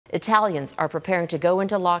Italians are preparing to go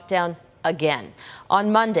into lockdown again.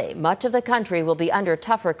 On Monday, much of the country will be under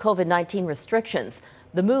tougher COVID-19 restrictions.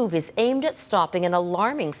 The move is aimed at stopping an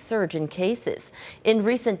alarming surge in cases. In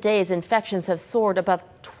recent days, infections have soared above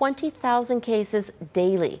 20,000 cases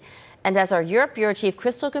daily. And as our Europe Bureau Chief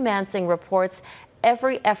Goomansingh reports,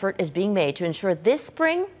 every effort is being made to ensure this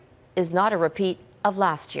spring is not a repeat of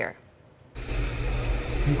last year.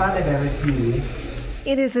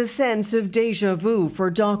 It is a sense of déjà vu for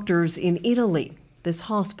doctors in Italy. This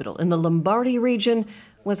hospital in the Lombardy region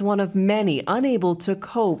was one of many unable to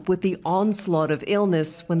cope with the onslaught of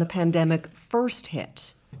illness when the pandemic first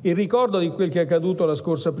hit. Il ricordo di quel che è accaduto la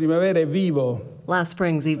scorsa primavera è vivo. Last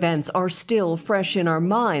spring's events are still fresh in our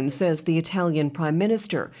minds, says the Italian Prime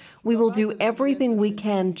Minister. We will do everything we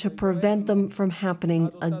can to prevent them from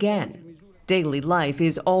happening again. Daily life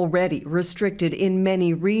is already restricted in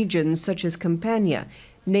many regions, such as Campania.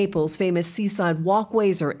 Naples' famous seaside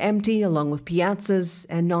walkways are empty, along with piazzas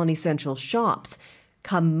and non-essential shops.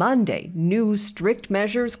 Come Monday, new strict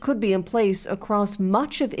measures could be in place across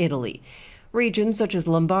much of Italy. Regions such as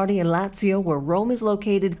Lombardy and Lazio, where Rome is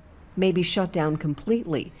located, may be shut down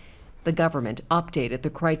completely. The government updated the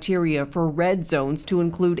criteria for red zones to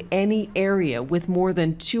include any area with more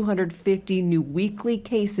than 250 new weekly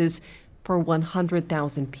cases per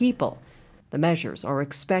 100,000 people. The measures are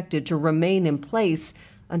expected to remain in place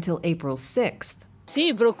until April 6th.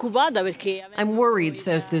 I'm worried,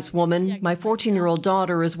 says this woman. My 14-year-old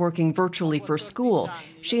daughter is working virtually for school.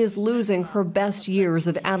 She is losing her best years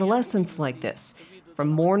of adolescence like this. From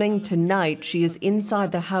morning to night, she is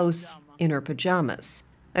inside the house in her pajamas.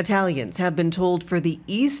 Italians have been told for the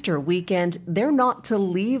Easter weekend they're not to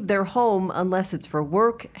leave their home unless it's for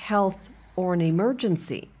work, health, or an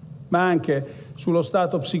emergency. Ma anche sullo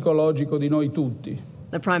stato psicologico di noi tutti.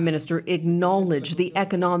 The Prime Minister acknowledged the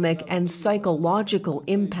economic and psychological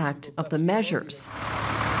impact of the measures.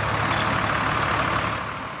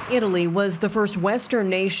 Italy was the first Western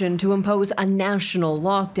nation to impose a national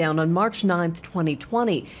lockdown on March 9,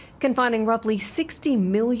 2020, confining roughly 60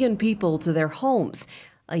 million people to their homes.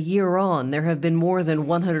 A year on, there have been more than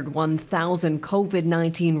 101,000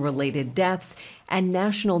 COVID-19 related deaths, and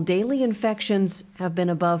national daily infections have been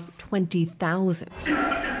above 20,000.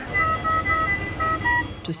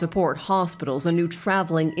 To support hospitals, a new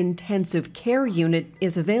traveling intensive care unit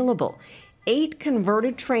is available. 8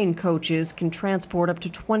 converted train coaches can transport up to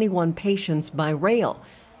 21 patients by rail.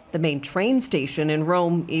 The main train station in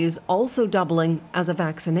Rome is also doubling as a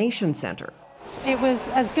vaccination center. It was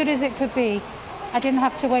as good as it could be. I didn't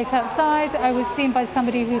have to wait outside. I was seen by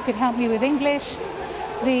somebody who could help me with English.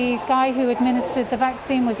 The guy who administered the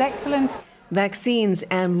vaccine was excellent. Vaccines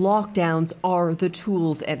and lockdowns are the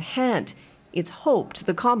tools at hand. It's hoped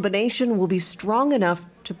the combination will be strong enough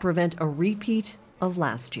to prevent a repeat of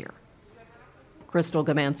last year.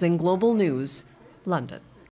 Goomansingh, Global News, London.